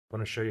I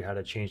want to show you how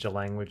to change the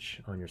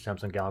language on your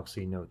Samsung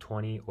Galaxy Note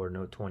 20 or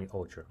Note 20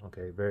 Ultra.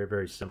 Okay,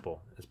 very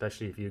simple,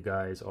 especially if you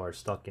guys are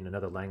stuck in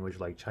another language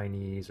like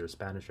Chinese or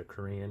Spanish or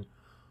Korean.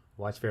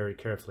 Watch very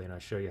carefully and I'll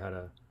show you how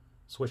to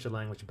switch the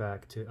language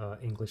back to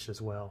English as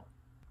well.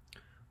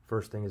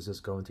 First thing is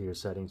just go into your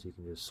settings. You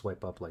can just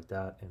swipe up like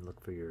that and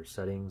look for your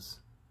settings.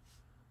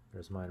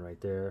 There's mine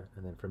right there.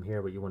 And then from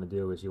here what you want to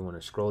do is you want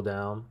to scroll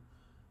down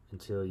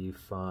until you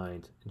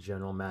find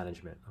general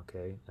management.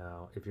 Okay,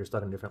 now if you're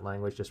stuck in a different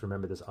language, just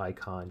remember this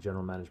icon,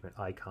 general management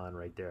icon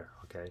right there.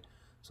 Okay,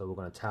 so we're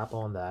going to tap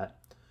on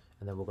that,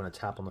 and then we're going to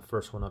tap on the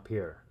first one up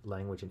here,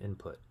 language and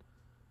input.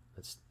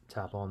 Let's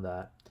tap on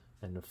that,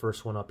 and the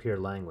first one up here,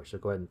 language. So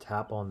go ahead and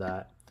tap on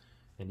that,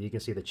 and you can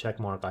see the check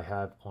mark I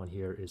have on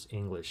here is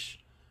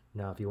English.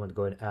 Now if you want to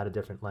go ahead and add a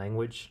different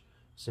language,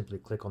 simply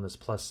click on this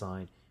plus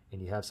sign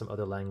and you have some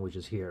other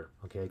languages here.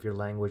 Okay, if your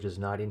language is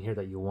not in here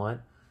that you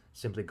want,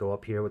 simply go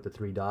up here with the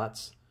three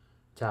dots,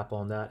 tap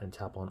on that and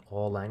tap on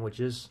all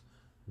languages.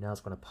 Now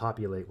it's going to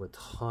populate with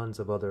tons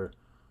of other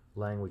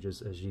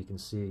languages, as you can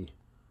see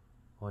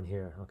on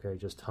here. Okay,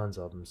 just tons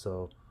of them.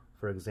 So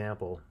for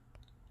example,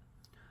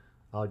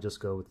 I'll just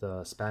go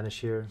with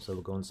Spanish here. So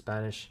we'll go in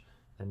Spanish,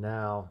 and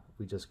now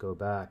we just go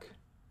back.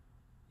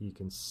 You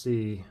can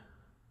see,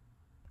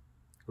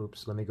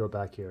 oops, let me go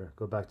back here.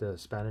 Go back to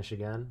Spanish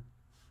again,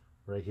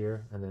 right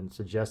here, and then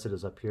suggested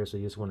is up here. So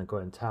you just want to go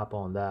ahead and tap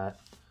on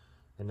that.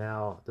 And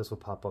now this will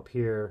pop up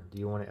here. Do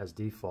you want it as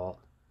default?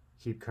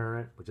 Keep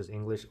current, which is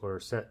English, or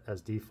set as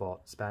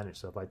default, Spanish.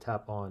 So if I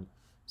tap on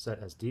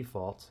set as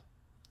default,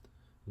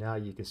 now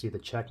you can see the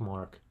check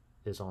mark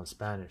is on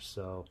Spanish.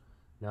 So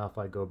now if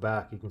I go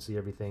back, you can see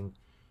everything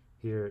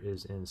here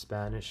is in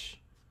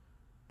Spanish.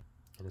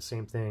 And the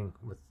same thing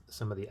with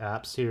some of the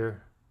apps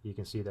here. You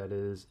can see that it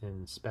is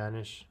in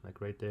Spanish,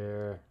 like right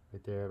there,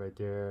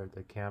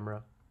 the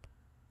camera.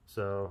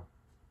 So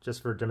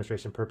just for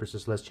demonstration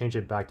purposes, let's change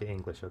it back to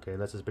English. Okay,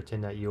 let's just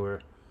pretend that you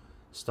were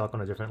stuck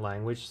on a different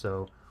language.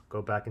 So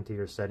go back into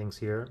your settings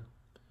here,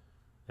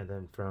 and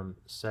then from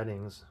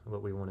settings,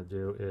 what we want to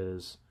do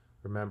is,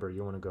 remember,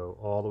 you want to go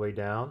all the way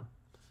down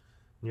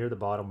near the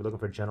bottom. We're looking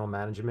for general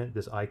management,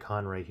 this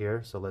icon right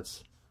here. So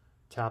let's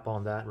tap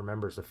on that.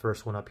 Remember, it's the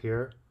first one up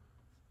here.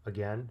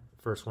 Again,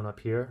 first one up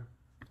here,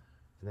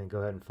 and then go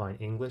ahead and find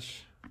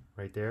English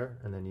right there,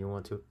 and then you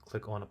want to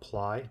click on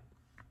apply.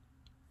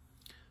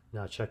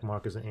 Now check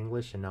mark is in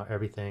English, and now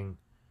everything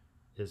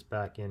is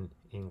back in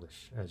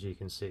English, as you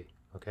can see.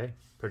 Okay,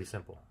 pretty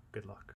simple. Good luck.